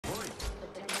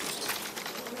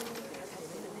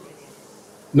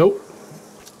Nope.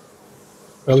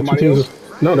 The other two Somebody teams.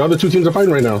 else? No, the other two teams are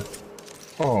fighting right now.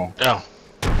 Oh. Oh.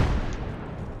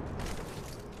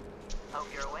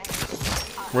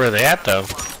 Where are they at, though?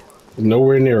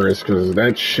 Nowhere near us, because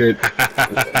that shit.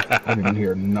 I didn't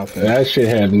hear nothing. That shit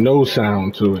had no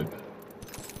sound to it.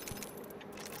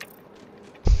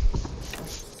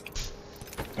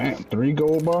 Damn, 3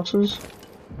 gold boxes?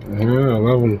 Yeah, I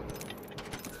love them.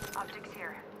 Optics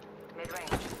here.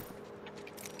 Mid-range.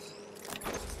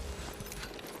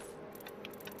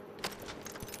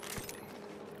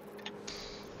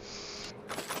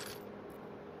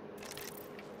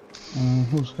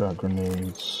 Who's got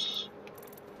grenades?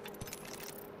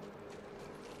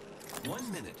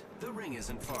 1 minute. The ring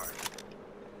isn't far.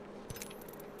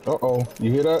 Uh-oh,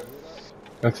 you hear that?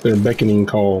 That's their beckoning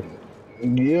call.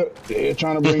 Yep, they're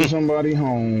trying to bring somebody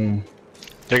home.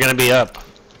 They're gonna be up.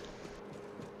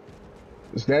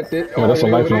 Is that it? Oh, that's a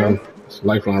they over lifeline. there? It's a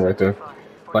lifeline right there.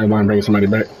 Lifeline bringing somebody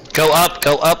back. Go up,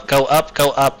 go up, go up, go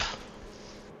up.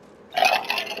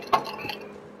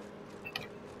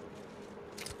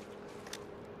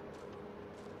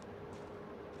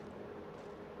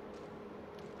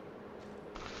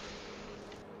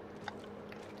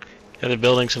 The other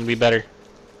building's gonna be better.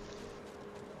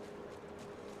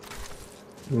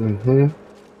 Mm-hmm.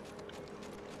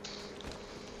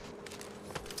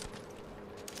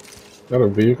 Got a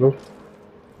vehicle?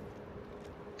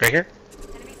 Right here?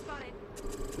 Enemy spotted.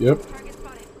 Yep. Target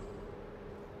spotted.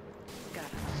 Got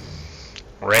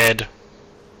him. Red.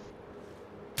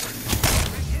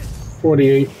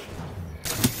 48.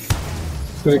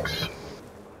 6.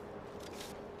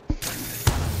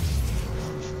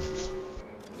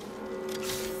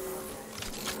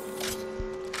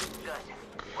 Good.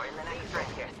 We're in the next ring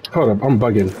here. Hold up, I'm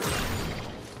bugging.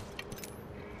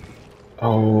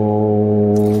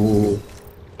 Oh,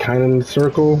 kind of in the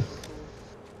circle.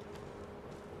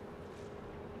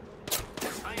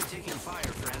 I am taking fire,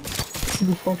 friends. Who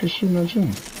the fuck is shooting at you?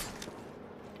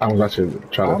 I was actually I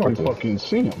trying to don't fucking. fucking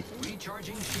see him.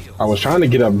 Recharging shield. I was trying to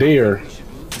get up there. We should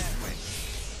move that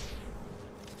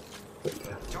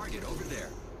way. Target over there.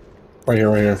 Right here,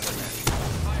 right here.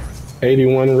 Firing.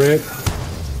 81 red.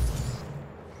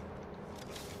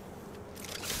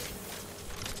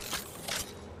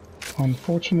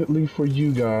 Unfortunately for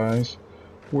you guys,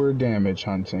 we're damage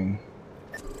hunting.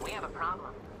 We have a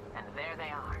problem. And there they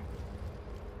are.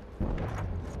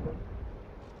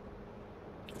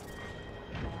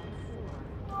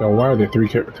 Yo, why are there two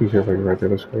careful right there?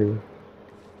 That's crazy.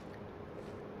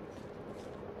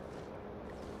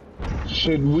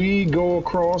 Should we go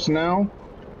across now?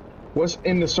 What's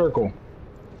in the circle?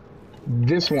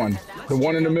 This one, the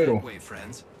one in the middle. That way,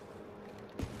 friends.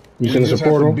 You We send us a just have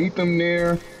to portal? beat them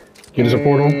there. Get us a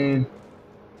portal? and-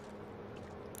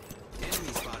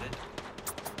 Enemy spotted.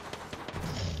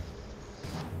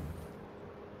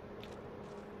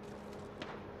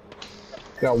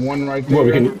 Got one right there. What,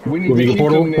 we can need to keep keep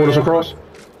portal them portals there. across?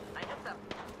 I just up.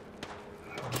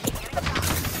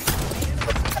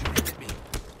 Hit me.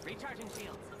 Recharging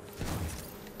shields.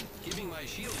 Giving my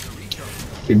shield a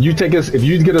recharge. If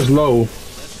you get us low,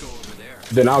 Let's go over there.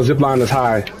 then I'll zip line us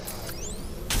high.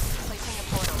 Placing a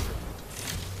portal.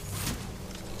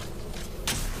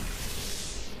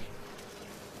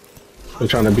 They're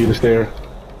trying to beat us there.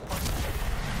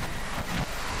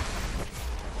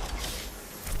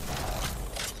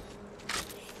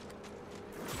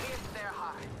 Pierce their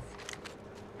hearts.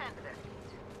 And their feet.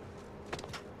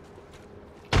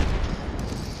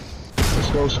 Let's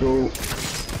go, school.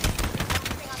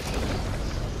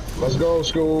 Let's go,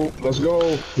 school. Let's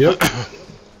go. Yep.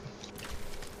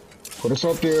 Put us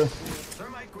up there.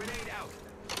 Thermite grenade out.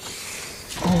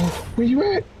 Oh, where you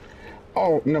at?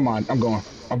 Oh, never mind. I'm going.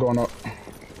 I'm going up.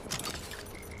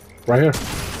 Right here.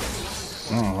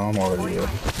 Oh, I'm already here.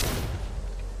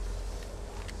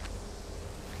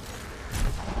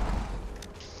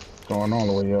 Going all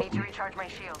the way up. Need to recharge my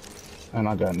shield. And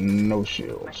I got no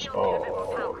shields.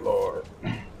 Oh, Lord.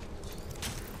 Let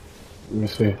me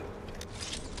see.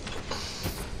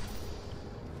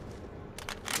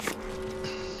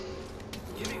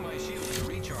 Giving my shield a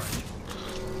recharge.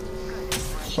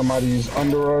 Somebody's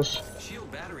under us.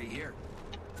 Shield battery here.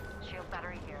 Shield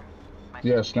battery here. My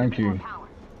Yes, shield thank needs more you. power.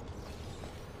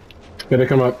 Here they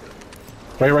come up.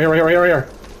 Right here, right here, right here, right here, right here.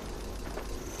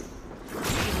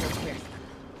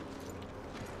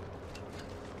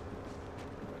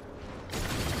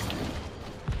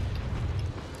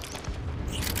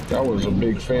 That was a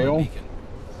big fail. Beacon.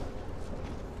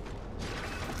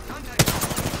 Contact. There,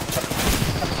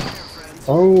 friends.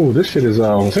 Oh, this shit is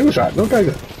single shot. No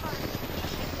tiger.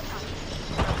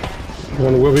 You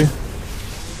want the Wibby?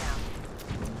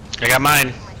 I got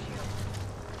mine.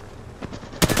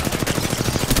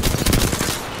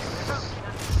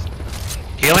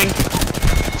 Healing? My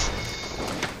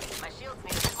shields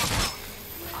need a bit more power.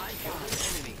 I killed an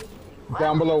enemy.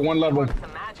 Down below, one level.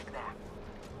 Some magic there.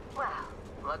 Well,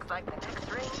 looks like the next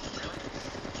ring.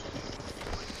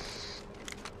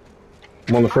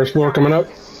 I'm on the first floor coming up.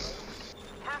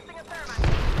 Casting a thermite.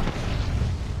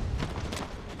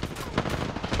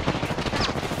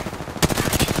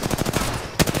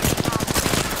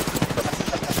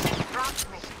 Dropped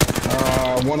me.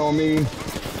 One on me.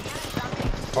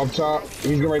 Up top.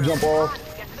 He's gonna jump off.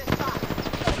 Get to this spot.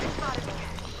 This spot is okay.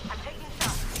 I'm taking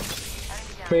shots.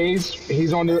 Enemy down. Phase.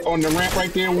 He's on the ramp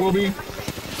right there, Wilby.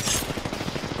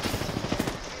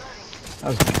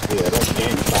 That's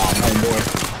game time, oh boy.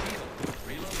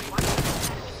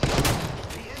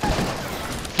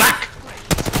 Fuck!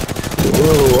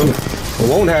 Whoa, what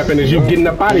won't happen is you getting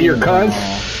up out of here, cuz.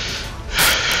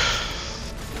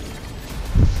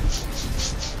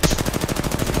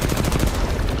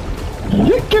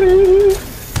 Yickety!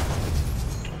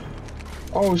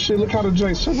 Oh shit, look how the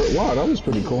joint separate. Wow, that was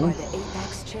pretty cool. Are the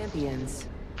Apex champions.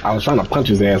 I was trying to punch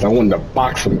his ass. I wanted to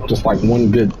box him just like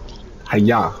one good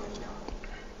hiya.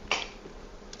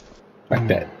 Like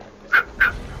that.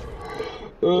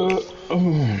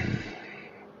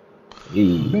 Hey,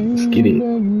 let's get it.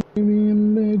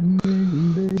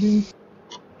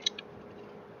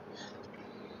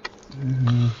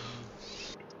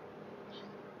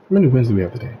 How many wins do we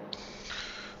have today?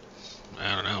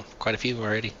 I don't know. Quite a few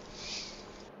already.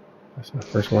 That's my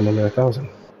first one under 1,000.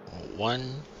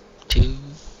 1, 2,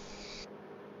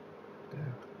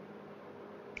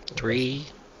 3.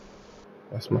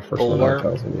 That's my first one under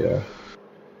 1,000, yeah.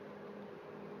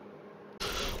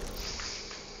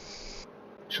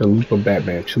 Chalupa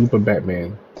Batman, Chalupa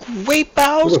Batman. Wait, Who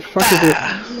Bowser! the fuck is it?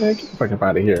 Man, get the fuck up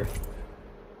out of here.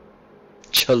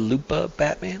 Chalupa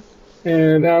Batman?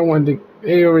 And I wanted to,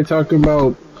 they already talking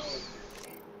about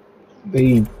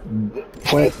they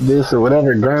plant this or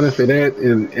whatever, grinding for that,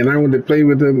 and I wanted to play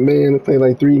with them, man, play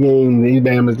like 3 games, they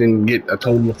damaged and get a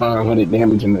total of 500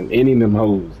 damage in any of them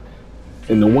hoes.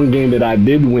 And the one game that I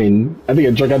did win, I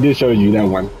think I did show you that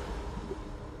one.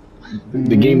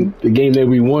 The game that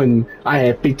we won, I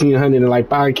had 1,500 and like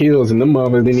 5 kills, and them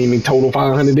motherfuckers didn't even total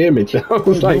 500 damage. I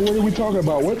was like, what are we talking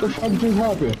about? What the fuck just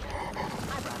happened?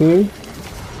 hmm?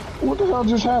 What the hell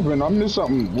just happened? I missed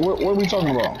something. What are we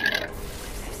talking about?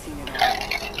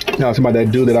 No, it's about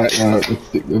that dude that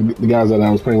the guys that I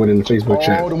was playing with in the Facebook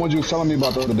chat. Oh, the ones you were telling me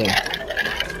about the other day.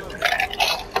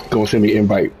 Go send me an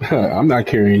invite. I'm not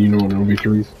carrying, no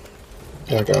victories.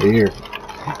 Back out of here.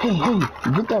 Hey,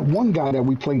 get that one guy that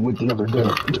we played with the other day.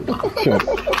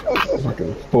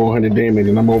 Fucking 400 damage,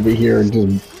 and I'm over here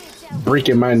just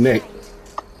breaking my neck.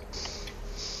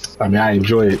 I mean, I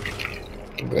enjoy it,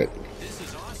 but This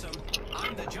is awesome.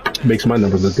 I'm the jump makes my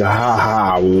numbers look good.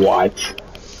 Ha what?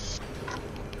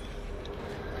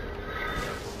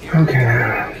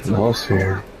 Okay, no, it's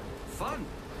fair. fun.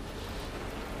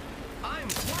 I'm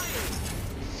flying.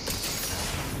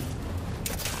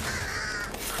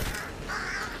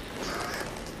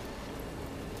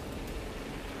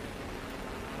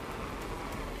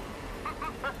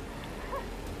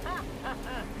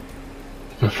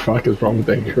 The fuck is wrong with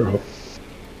that girl?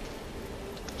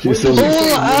 She's so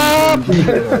Pull up!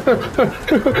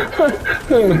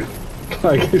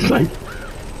 like it's like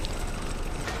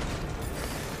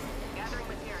Gathering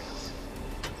materials.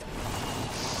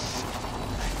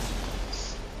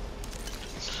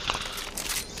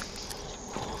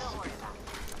 Don't worry about it.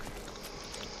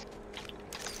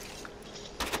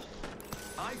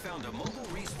 I found a mobile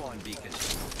respawn beacon.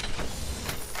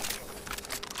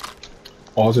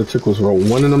 all it took was for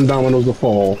one of them dominoes to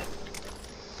fall,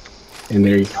 and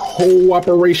their whole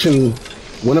operation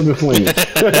went up in flames.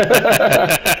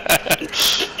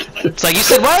 It's like, you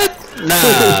said what?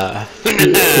 Nah.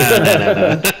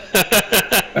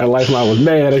 That lifeline was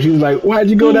mad, and she was like, "Why'd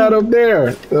you go down up there?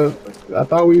 I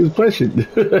thought we was pushing."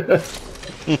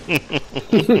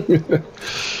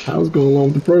 I was going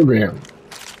along with the program.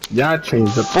 Y'all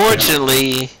changed up.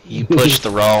 Fortunately, you pushed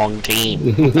the wrong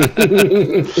team.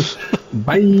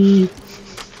 Bye.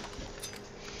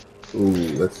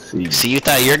 Ooh, let's see. So you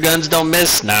thought your guns don't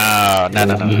miss? No.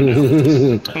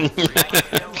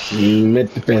 You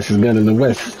met the fastest gun in the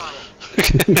West.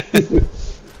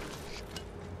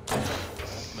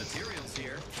 Materials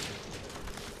here.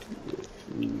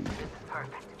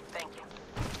 Perfect. Thank you.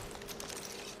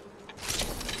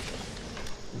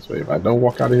 This way, if I don't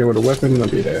walk out of here with a weapon, I'll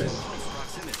be there.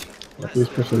 Proximity. Please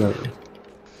person over.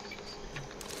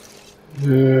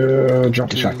 Drop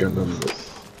the shotgun a little bit.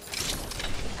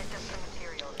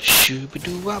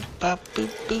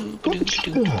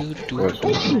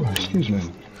 Shoo-ba-doo-wop-bop-boo-boo-ba-doo-doo-doo-doo-doo. Excuse me.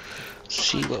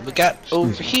 See what we got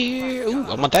over here. Ooh,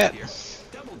 I want that.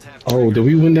 Double tap. Oh, did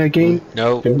we win that game?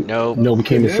 No, Did we- no. No, we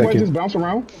came Did in anybody just second. bounce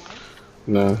around?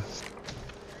 No.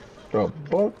 The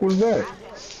fuck was that?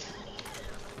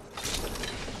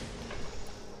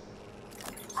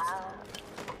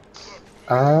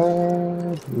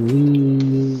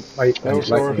 We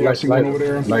L-Star, if y'all see one over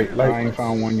there, I like, ain't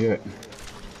found one yet.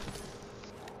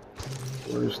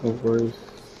 where's no worries.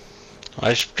 I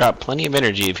just dropped plenty of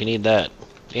energy if you need that.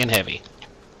 And heavy.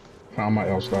 Found my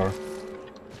L-Star.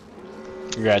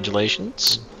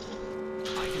 Congratulations. I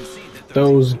can see that the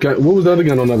Those gun. What was the other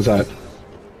gun on the other side?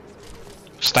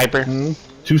 Sniper? Hmm?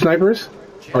 2 snipers?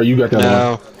 Or you got the other one?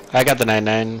 No, I got the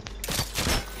 9.9.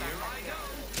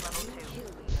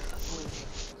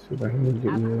 See if I can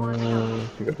get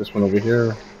you got this one over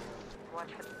here. Watch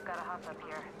for got a hop up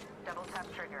here. Double tap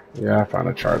trigger. Yeah, I found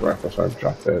a charge rifle, so I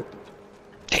dropped that.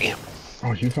 Damn.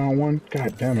 Oh, you found one?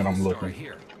 God damn it, I'm star looking.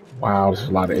 here. Wow, this is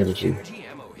a lot of energy. Energy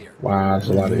ammo here. Wow, that's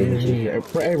a lot of energy.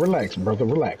 Hey, relax, brother,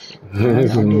 relax.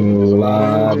 This is a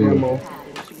lot of Ammo.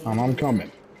 I'm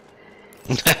coming.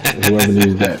 whoever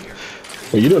needs that.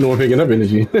 Well, you don't know what picking up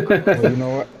energy. Well, you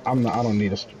know what? I don't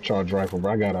need a charge rifle, but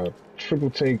I got a triple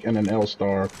take and an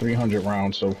L-Star, 300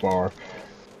 rounds so far.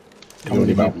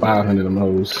 Only about 500 of them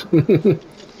hoes.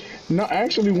 No,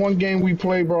 actually, one game we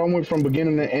played, bro, I went from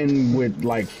beginning to end with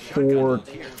like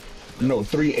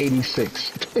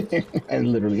 386.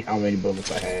 And literally how many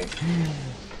bullets I had.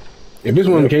 If it's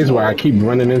one of the cases where I keep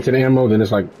running into the ammo, then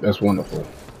it's like, that's wonderful.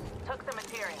 Took the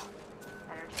material.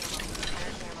 Energy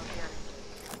ammo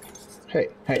here.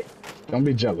 Hey, don't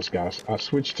be jealous, guys. I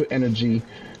switched to energy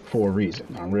for a reason.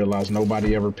 I realized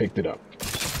nobody ever picked it up.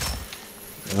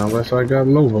 Unless I got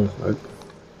Nova.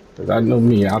 Because I know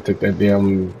me, I'll take that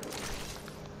damn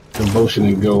devotion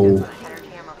and go. Energy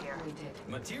ammo here.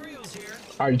 Materials here.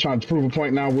 Are you trying to prove a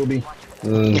point now, Wilby?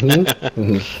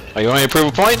 Mm-hmm. Oh, you want me to prove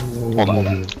a point? Hold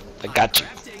on. I got you.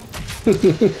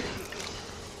 Crafting.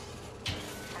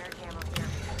 Energy ammo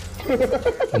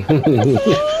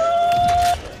here.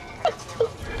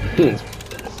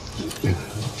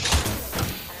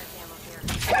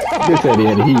 They said he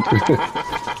had heat.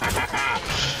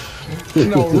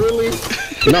 No, really?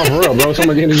 No, for real, bro. So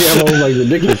much energy ammo is like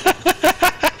ridiculous.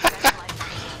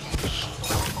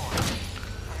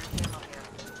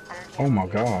 Oh my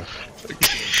gosh.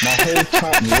 My whole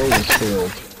top row is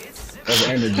filled of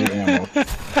energy ammo.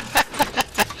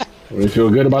 We feel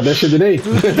good about that shit today.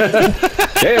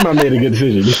 Damn, I made a good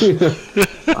decision.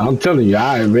 I'm telling you,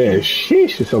 man,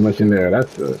 sheesh, there's so much in there.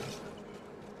 That's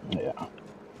Yeah.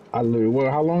 How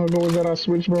long ago was that I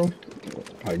switched, bro?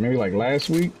 Like maybe like last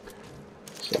week?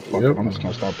 So fuck Yep. it, I'm just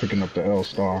gonna start picking up the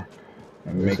L-Star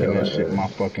and making that shit my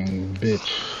fucking bitch.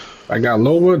 I got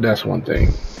Nova, that's one thing.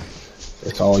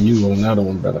 It's all you on another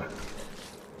one better.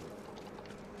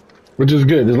 Which is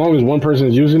good. As long as one person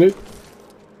is using it,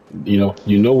 you know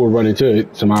we're running to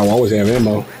it. Somebody will always have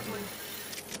ammo.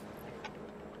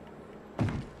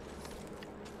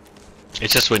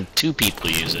 It's just when 2 people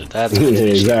use it. That's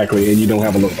Exactly, and you don't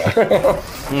have a Nova. Scanning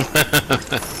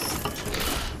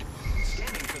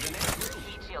for the next room.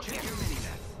 Heat shield Check here. your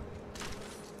minivan.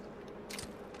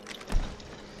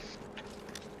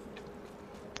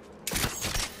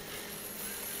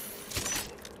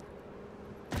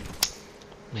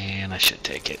 Man, I should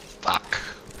take it. Fuck.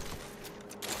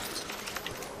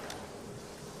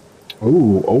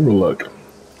 Ooh, Overlook.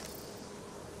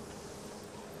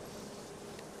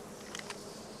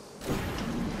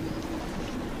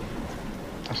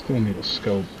 I still need a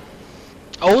scope.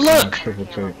 Oh, and a look! triple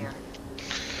tape.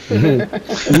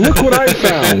 Look what I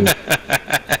found.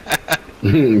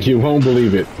 You won't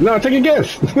believe it. No, take a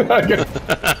guess. I got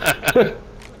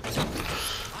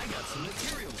some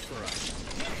materials for us.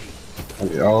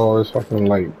 Oh, it's fucking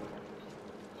like.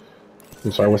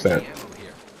 I'm sorry, what's that? Ammo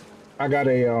here. I got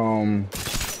a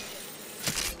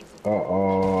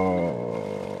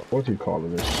what do you call it?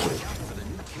 This shit?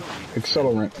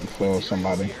 Accelerant for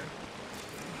somebody.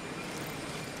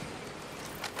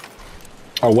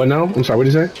 Oh, what now? I'm sorry, what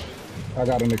did you say? I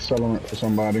got an accelerant for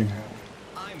somebody.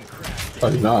 I'm crafting. Oh,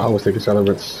 no, I was taking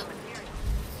accelerants.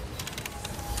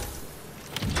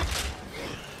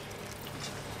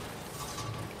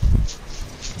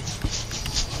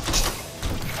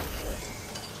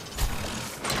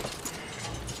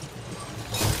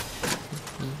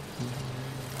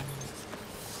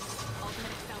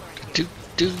 Do,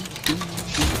 do, do, do,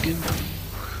 do.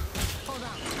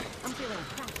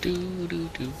 Do, do, do,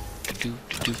 do, do, do,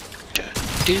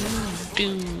 do, do.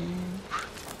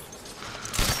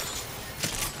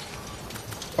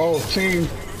 Oh, team.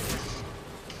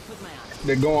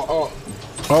 They're going up.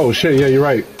 Oh shit, yeah, you're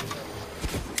right.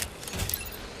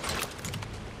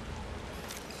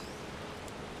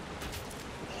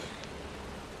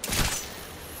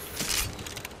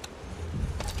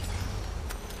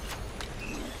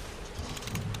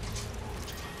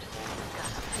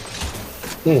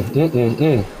 That's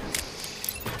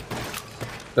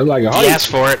like a He heart. asked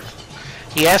for it.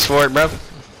 He asked for it, bro.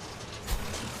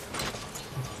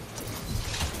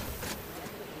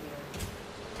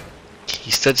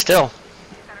 He stood still. Got a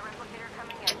replicator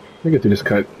coming in. Let me get through this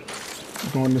cut.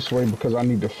 Going this way because I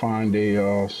need to find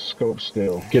a scope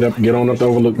still. Get on up the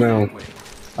overlook now.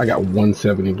 I got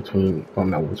 170 between. Oh,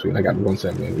 not between. I got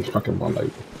 170 in these fucking one light.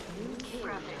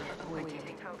 Crafted. Like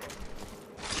using tokens.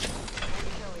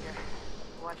 Kill leader.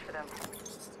 Watch for them.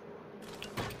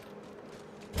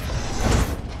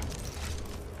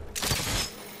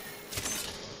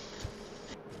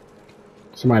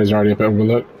 Somebody's already up at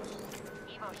overlook. Evo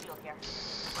shield here.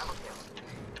 Level 2.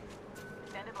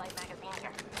 Extended light magazine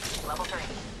here. Level 3.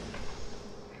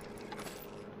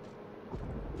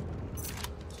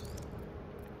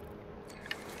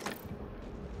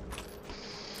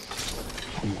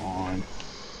 Come on.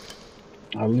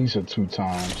 At least 2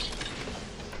 times.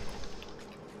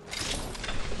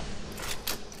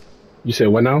 You said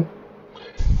what now?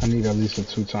 I need at least 2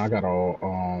 times. I got a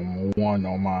 1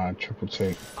 on my triple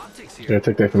take. Optics here. Yeah,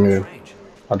 take that from here. Range.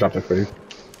 I'll drop that for you.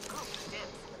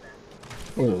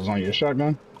 What was on your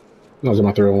shotgun? No, it's in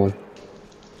my 301.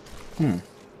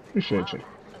 Appreciate you.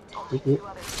 Mhm.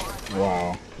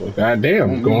 Wow. Well, goddamn,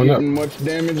 Won't be going up. getting much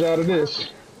damage out of this.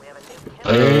 We have a new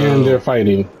kill. And they're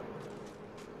fighting.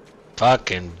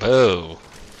 Fucking boo.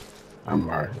 I'm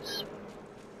alright.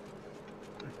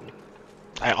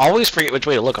 I always forget which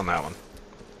way to look on that one.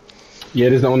 Yeah,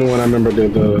 this is the only one I remember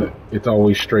that it's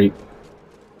always straight.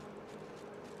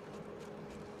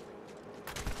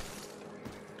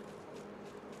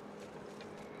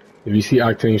 If you see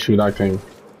Octane, shoot Octane.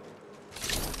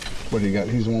 What do you got?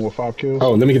 He's the one with 5 kills?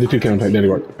 Oh, let me get the 2 count. There it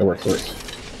works. That works.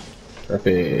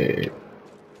 Perfect.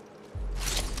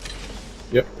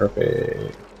 Yep,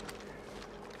 perfect.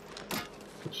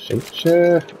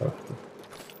 Shake. Oh.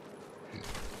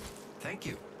 Thank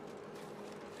you.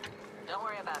 Don't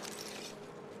worry about it.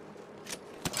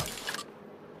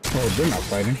 Oh, they're not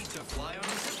fighting. Ready to fly on a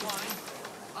zip line.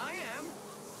 I am.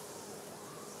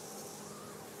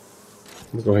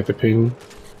 Let's go hit the ping.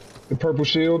 The purple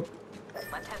shield.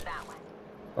 Let's head that way.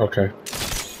 Okay.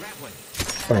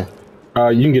 Grappling. Oh.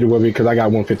 You can get it with me because I got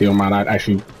 150 on mine. I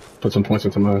actually put some points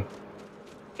into mine.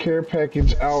 Care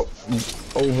package out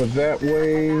over that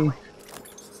way.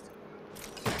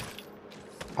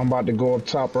 I'm about to go up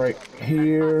top right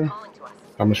here. Calling to us.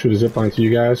 I'm gonna shoot a zip line to you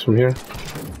guys from here.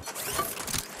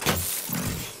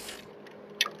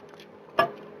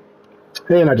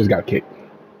 And I just got kicked.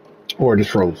 Or just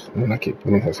froze. No, not kicked.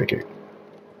 I don't have to say kick.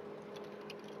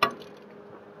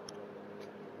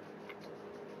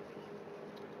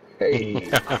 Hey. Let's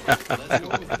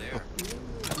go over there.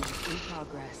 In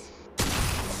progress.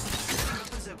 Up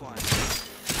the zip line.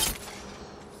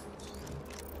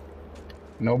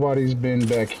 Nobody's been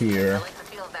back here. Let's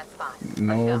feel that spot.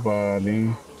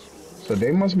 Nobody. So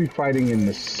they must be fighting in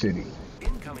the city.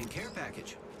 Incoming care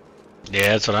package. Yeah,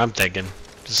 that's what I'm thinking.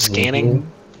 Just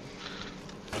scanning.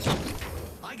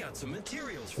 I got some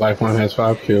materials. For Lifeline has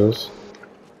 5 kills.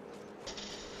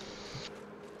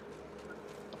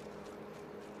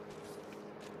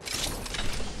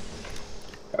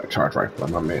 Got a charge rifle,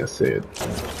 like my man said.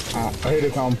 Here they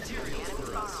come. materials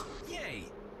for us. Yay.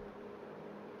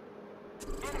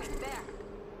 Enemies there.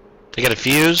 They got a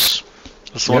fuse.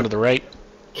 That's the one to the right.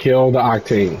 Kill the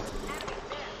Octane.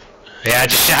 Yeah, I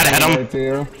just shot at him. Right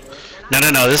there.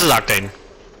 No. This is Octane.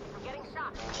 We're getting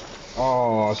shot.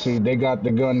 Oh, see, they got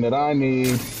the gun that I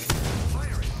need.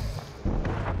 Firing.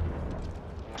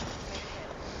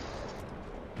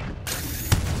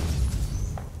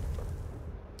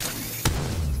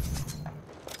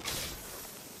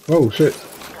 Oh shit.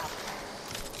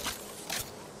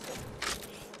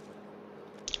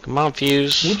 Come on,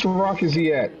 Fuse. Which rock is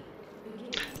he at?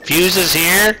 Fuse is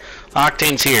here.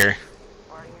 Octane's here.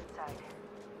 Already inside.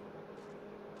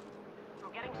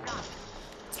 I'm getting shot.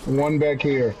 One back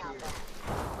here. With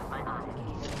my eye.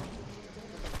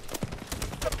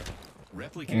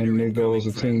 Replicator And there goes a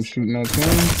incoming, team friends. shooting at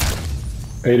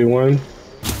him. 81.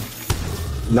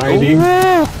 90.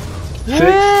 Woo!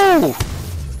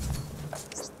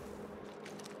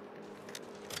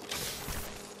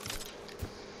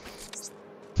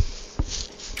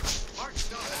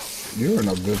 You're in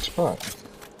a good spot.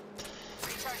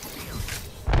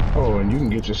 Oh, and you can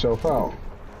get yourself out.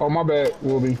 Oh, my bad,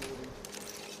 Wilby. Getting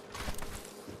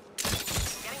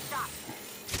shot.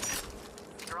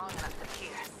 Strong enough to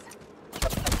pierce.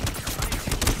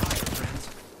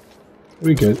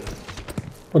 We good.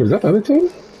 What is that, the other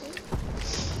team?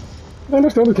 No,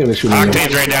 that's the other team that's shooting. me.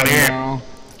 Octane's right down here. Now,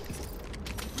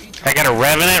 I got a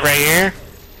Revenant right here.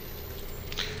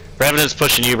 Revenant's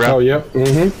pushing you, Oh, bro. yep.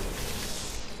 Mm-hmm.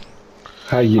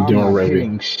 How you I'm doing, not Revy?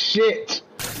 hitting shit.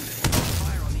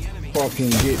 Fucking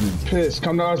getting pissed.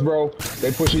 Come to us, bro.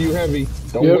 They pushing you heavy.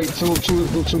 Don't Yep. wait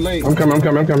too late. I'm coming.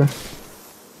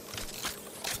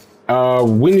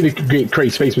 We need to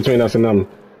create space between us and them.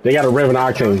 They got a Rev and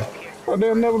Octane. Bro,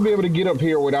 they'll never be able to get up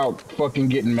here without fucking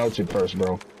getting melted first,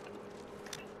 bro.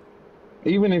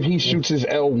 Even if he shoots his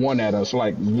L1 at us,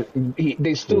 like,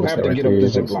 they still have to get up the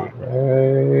zip line.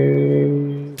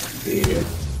 Right there.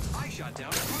 I shot down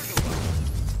a cargo boat.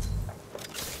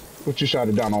 What you shot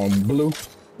it down on, blue?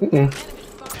 Mm-mm.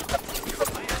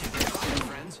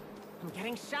 Friends, I'm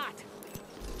getting shot.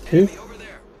 enemy over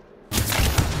there.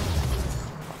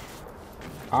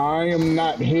 I am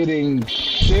not hitting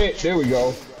shit. There we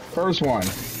go. First one.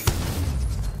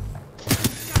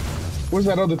 Where's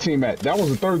that other team at? That was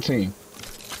the third team.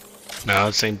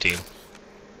 No, same team.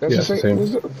 That's Yeah, the it's same. the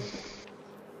same. where's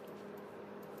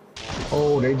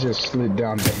Oh, they just slid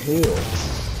down the hill.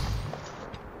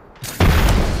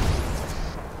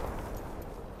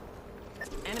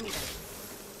 Enemy there.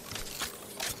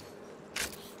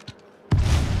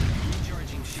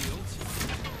 Recharging shields.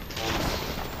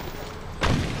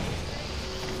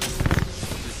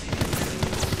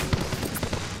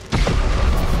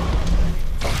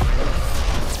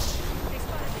 They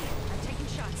spotted me. I'm taking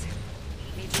shots.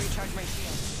 Need to recharge my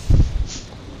shield.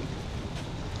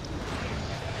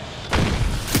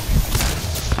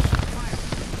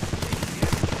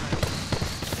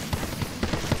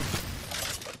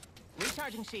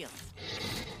 Recharging shield.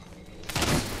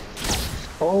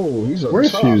 Oh, he's up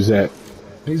Where's top. Fuse at?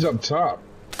 He's up top.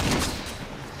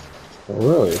 Oh,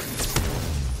 really?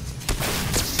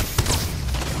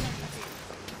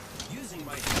 Using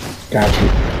my Got you.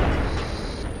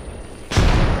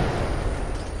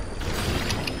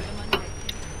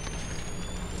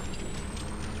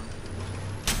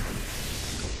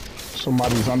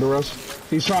 Somebody's under us.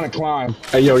 He's trying to climb.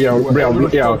 Hey, yo, Wherever bro,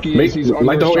 the yo, fuck he make, is, he's under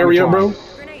like the us whole trying to area, bro.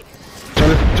 Grenade.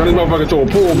 Turn this motherfucker to a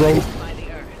pool, bro. By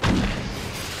the earth.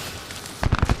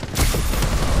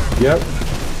 Yep.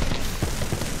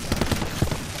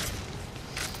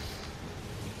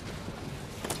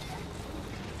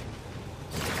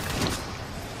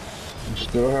 You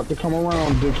still have to come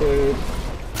around, dickhead.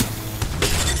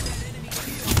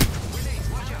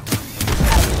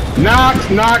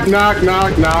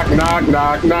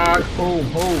 Knock. Boom,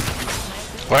 boom.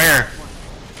 Where?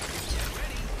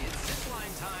 It's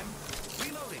zipline time.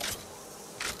 Reloading.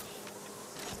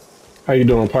 How you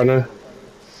doing, partner?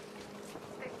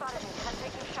 They spotted me. I'm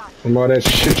taking shots. From all that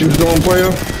shit you was doing, player?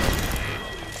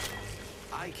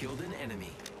 I killed an enemy.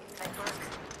 Nice work.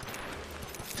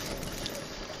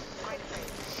 Great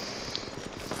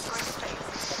space. Great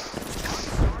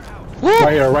space.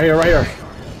 Right here.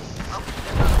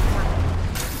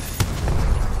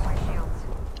 My shields.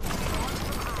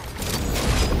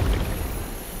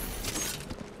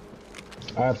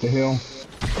 I have to heal.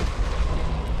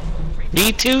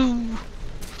 Me too.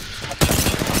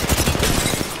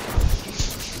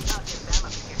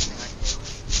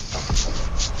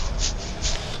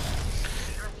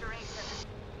 Restoration.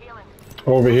 Healing.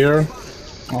 Over here.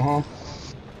 Uh-huh.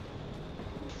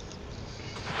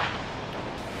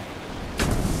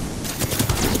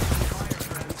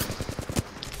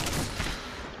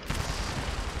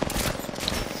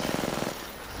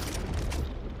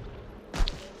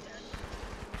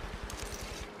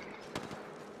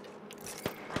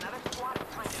 Another squad is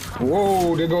trying to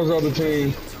Whoa, there goes the other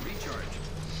team. To recharge.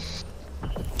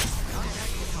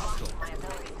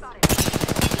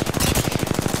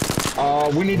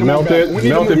 We need to Melt move it, back. We need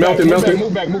melt to it, move melt back. it, melt it.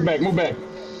 Move back, move back, move back.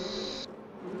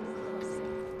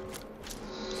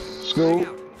 School.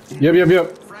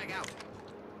 Yep. Frag out.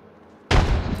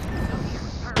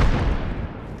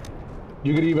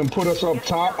 You could even put us up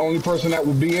top. Only person that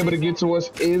will be able to get to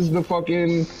us is the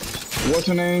fucking... What's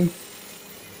her name?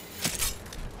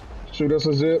 Shoot us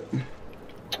a zip.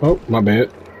 Oh, my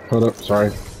bad. Hold up,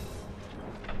 sorry.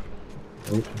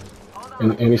 Oh.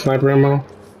 Any sniper ammo?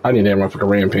 I need that motherfucker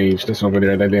rampage. That's over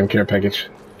there, that damn care package.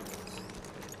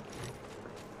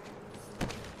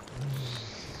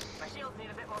 My shields need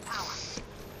a bit more power.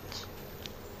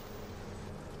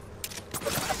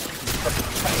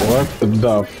 What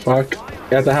the fuck?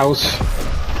 At the house.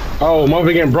 Oh,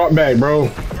 motherfucker getting brought back, bro.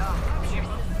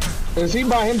 Is he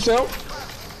by himself?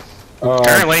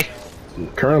 Currently.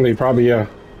 Currently, probably, yeah.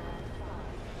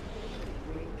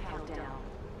 Ring countdown.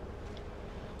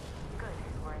 Good.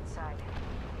 We're inside.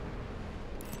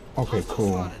 Okay,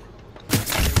 cool.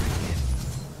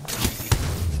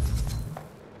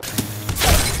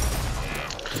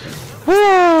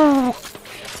 Woo!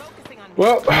 Focusing on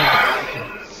Well,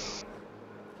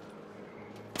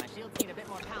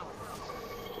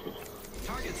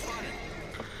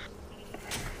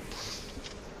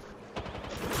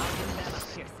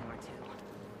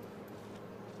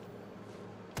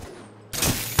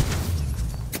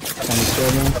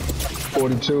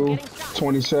 42,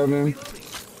 27. Reloading.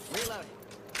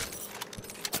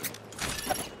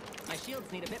 My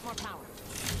shields need a bit more power.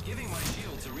 Giving my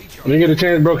shields a recharge. When you get a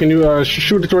chance, bro, can you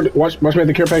shoot it toward? Watch me at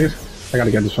the care package. I gotta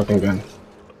get this fucking gun.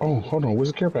 Oh, hold on.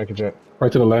 Where's the care package at?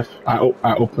 Right to the left. I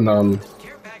open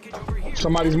Care package over here.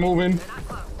 Somebody's moving.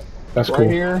 That's Right cool.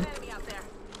 here. Enemy out there.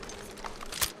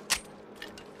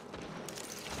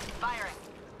 Firing.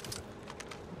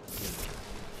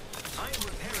 I am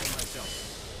repairing myself.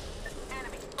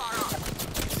 Enemy far off.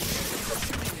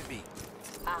 Shooting at me.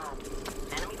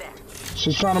 Enemy there.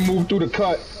 She's trying to move through the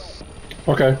cut.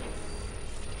 Okay.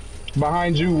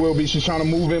 Behind you, Wilby. She's trying to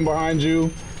move in behind you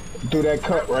through that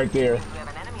cut right there. We have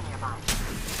an enemy nearby.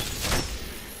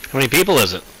 How many people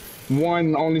is it?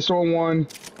 One, only saw one.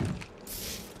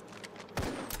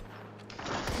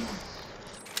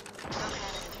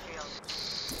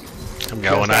 I'm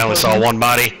going. I only saw one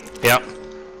body. Yep. Good.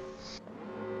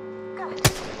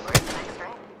 Where's the next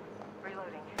ring?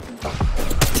 Reloading. Oh,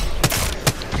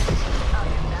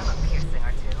 give them a piercing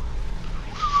or two.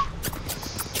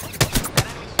 That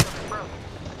enemy shield is broken.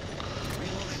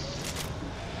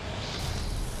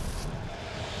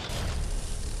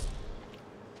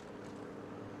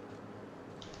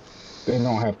 They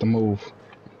don't have to move.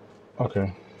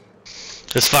 Okay.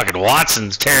 This fucking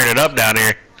Watson's tearing it up down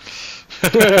here.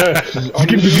 Yeah. I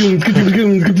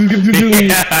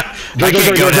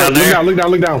can't go down there.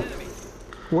 Look down.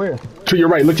 Where? To your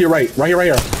right. Look to your right. Right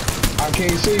here. I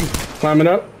can't see. Climbing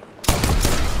up.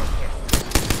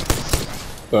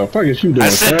 The fuck is you doing? I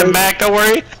sent him back. Don't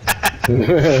worry.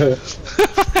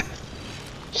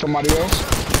 Somebody else?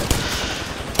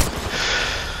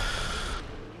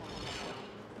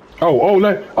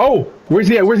 Oh, where's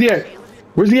he at?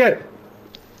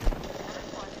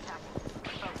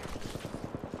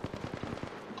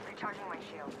 Recharging my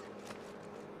shields.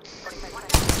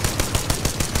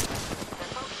 They're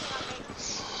focusing on me.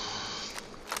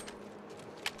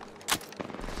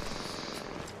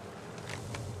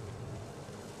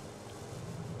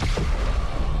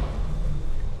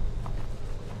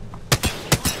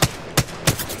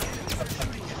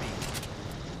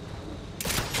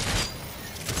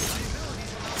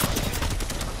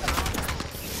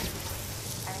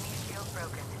 Enemy shield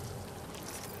broken.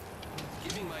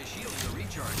 Giving my shields a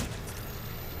recharge.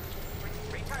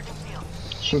 Recharging shield.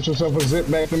 Shoot yourself a zip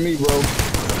back to me, bro.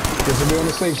 Just to be on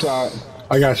the safe side.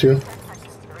 I got you. 10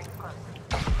 seconds. The ring's close.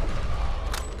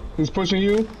 He's pushing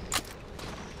you.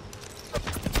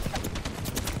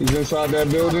 He's inside that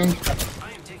building.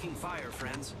 I am taking fire,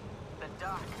 friends. The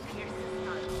dark pierces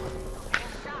through. Ring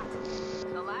stopped.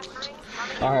 The last ring's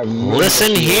coming. I have no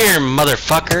Listen here,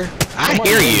 motherfucker. I Somebody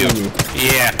hear hear you. you.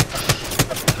 Yeah.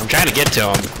 I'm trying to get to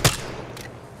him.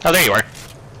 Oh, there you are.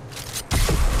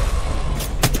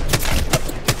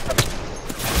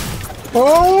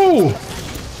 Oh!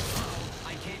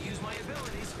 I can't use my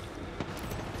abilities.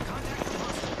 Contact the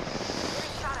hostile.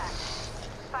 Getting shot at.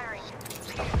 Firing.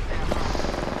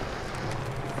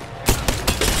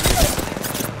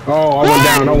 Oh, I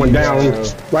went down.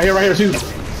 Right here, shoot.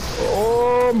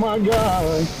 Oh my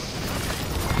god.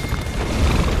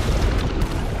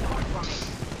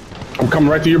 I'm coming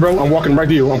right to you, bro. I'm walking right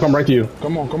to you. I'm coming right to you.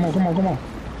 Come on.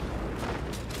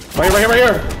 Right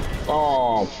here.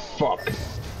 Oh, fuck.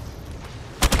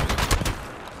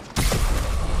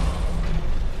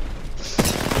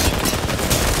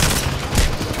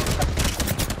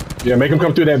 Yeah, make him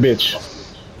come through that bitch.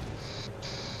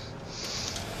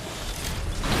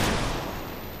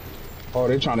 Oh,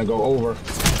 they're trying to go over.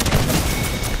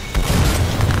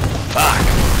 Fuck.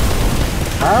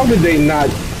 How did they not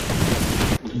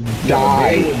They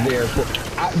die? was there for,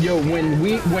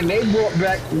 when they brought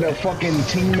back the fucking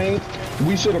teammate,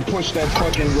 we should have pushed that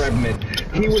fucking Revenant.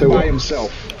 He was So by what?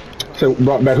 himself. So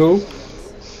brought back who?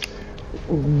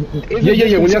 Isn't Yeah.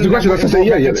 this When you asked the question, I teammate said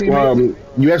yeah. brought back the teammate?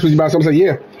 You asked me about something. I said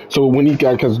yeah. So when he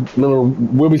got, because remember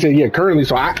Wilby said yeah currently.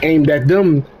 So I aimed at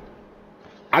them.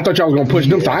 I thought y'all was gonna push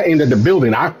them, so I aimed at the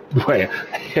building.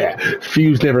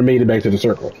 Fuse never made it back to the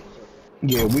circle.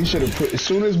 Yeah, we should have put, as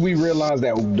soon as we realized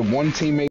that the one teammate